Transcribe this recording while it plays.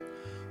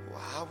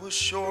I was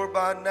sure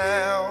by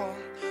now,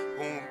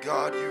 oh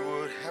God, you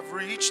would have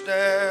reached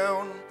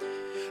down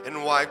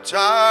and wiped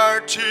our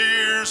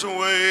tears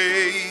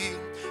away,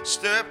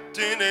 stepped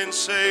in and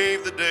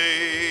saved the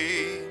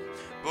day.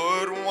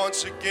 But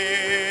once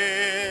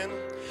again,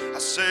 I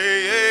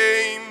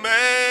say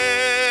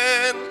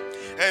amen,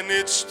 and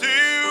it's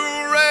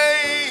still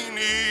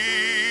raining.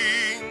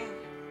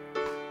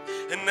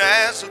 And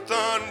as the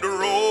thunder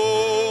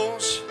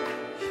rolls,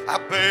 I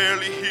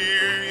barely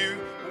hear you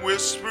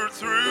whisper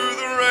through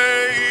the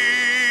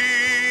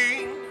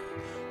rain.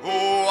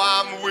 Oh,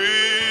 I'm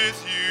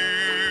with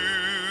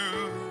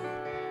you.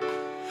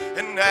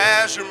 And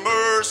as your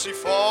mercy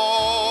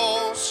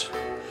falls,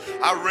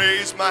 I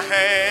raise my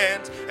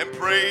hand and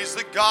praise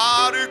the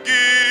God who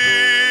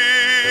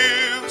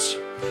gives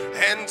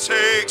and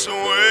takes away.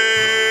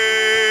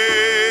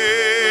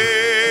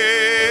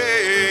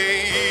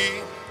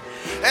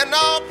 And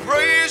I'll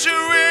praise you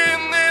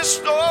in this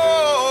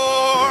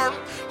storm.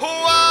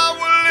 Oh, I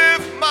will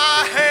lift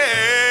my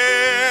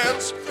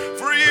hands,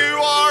 for you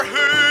are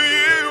who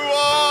you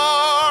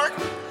are,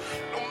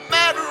 no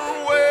matter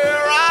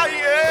where I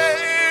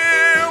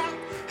am.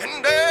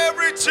 And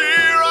every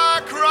tear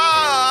I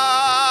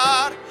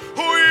cried,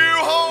 who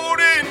you hold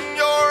in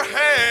your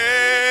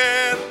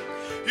hand.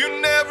 You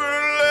never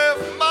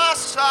left my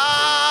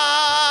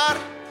side,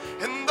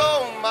 and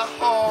though my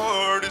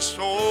heart is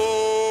torn,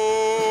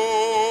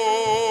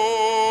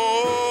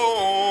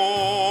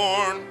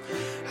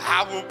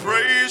 I will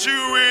praise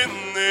you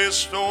in this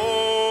storm.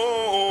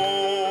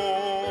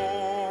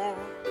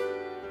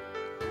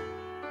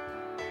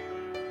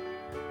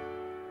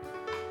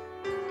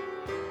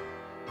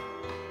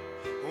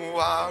 Oh,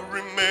 I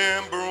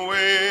remember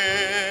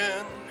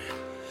when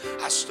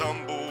I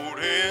stumbled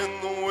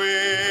in the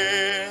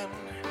wind.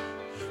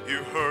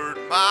 You heard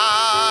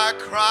my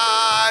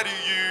cry to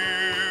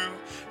you.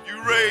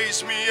 You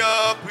raised me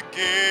up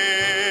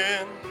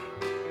again.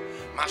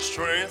 My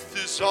strength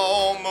is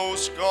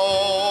almost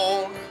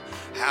gone.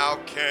 How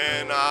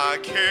can I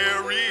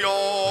carry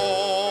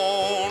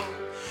on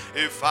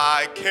if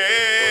I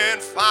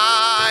can't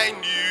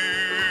find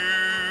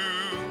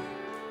you?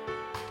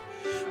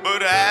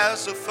 But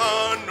as the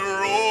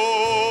thunder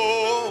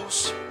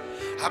rolls,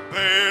 I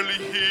barely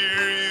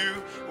hear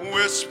you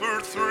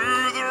whisper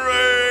through the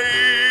rain.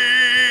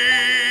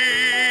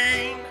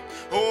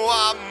 Oh,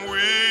 I'm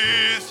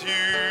with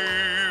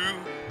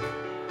you.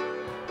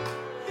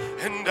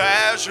 And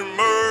as your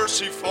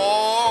mercy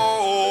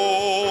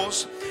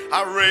falls,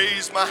 I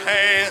raise my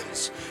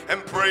hands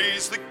and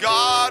praise the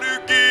God who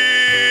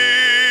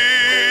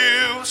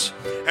gives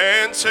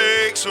and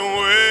takes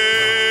away.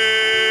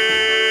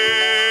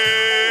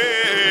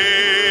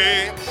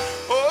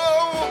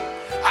 Oh,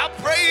 I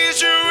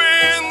praise you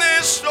in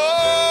this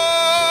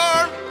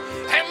storm,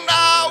 and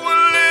I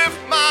will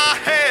lift my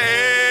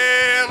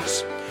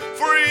hands,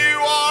 for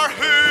you are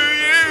who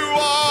you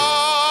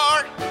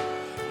are,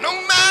 no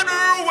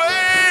matter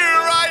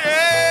where I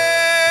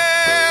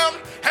am.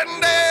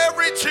 And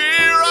every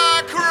tear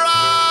I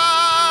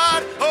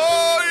cried,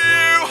 oh,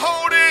 you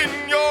hold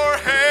in your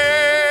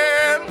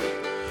hand.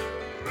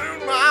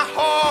 My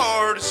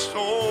heart is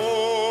torn.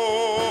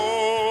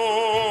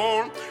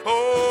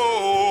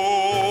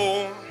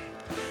 Oh,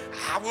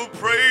 I will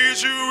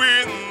praise you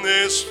in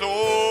this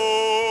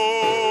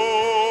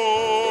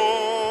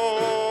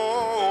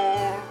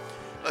storm.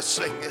 Let's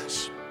sing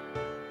this.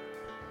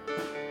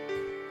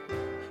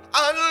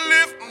 I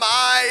lift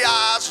my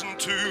eyes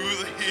into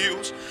the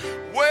hills.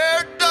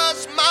 Where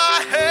does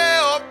my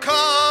help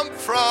come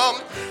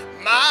from?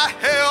 My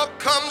help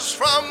comes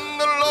from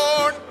the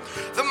Lord,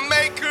 the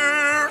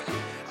maker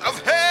of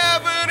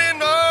heaven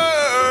and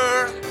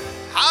earth.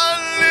 I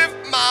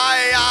lift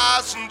my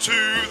eyes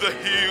into the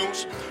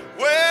hills.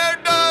 Where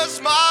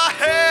does my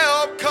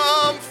help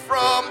come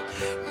from?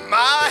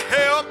 My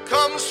help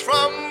comes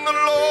from the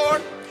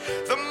Lord,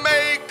 the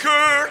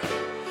maker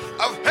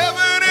of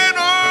heaven and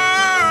earth.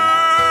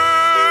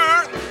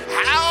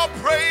 I'll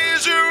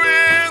praise you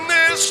in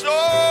this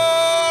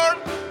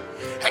storm,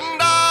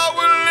 and I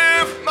will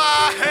lift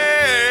my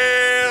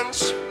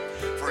hands,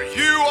 for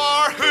you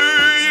are who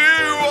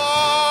you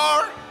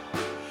are,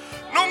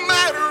 no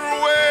matter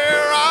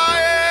where I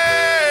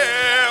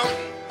am.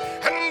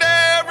 And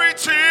every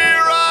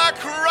tear I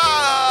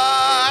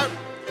cry,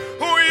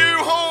 who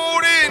you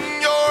hold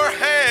in your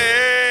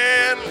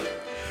hand.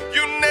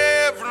 You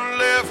never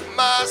left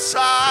my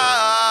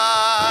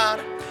side,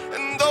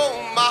 and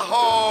though my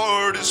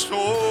heart is torn,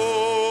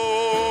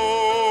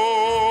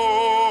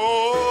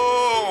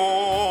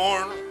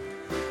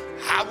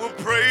 I will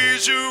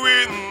praise you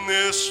in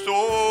this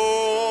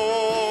storm.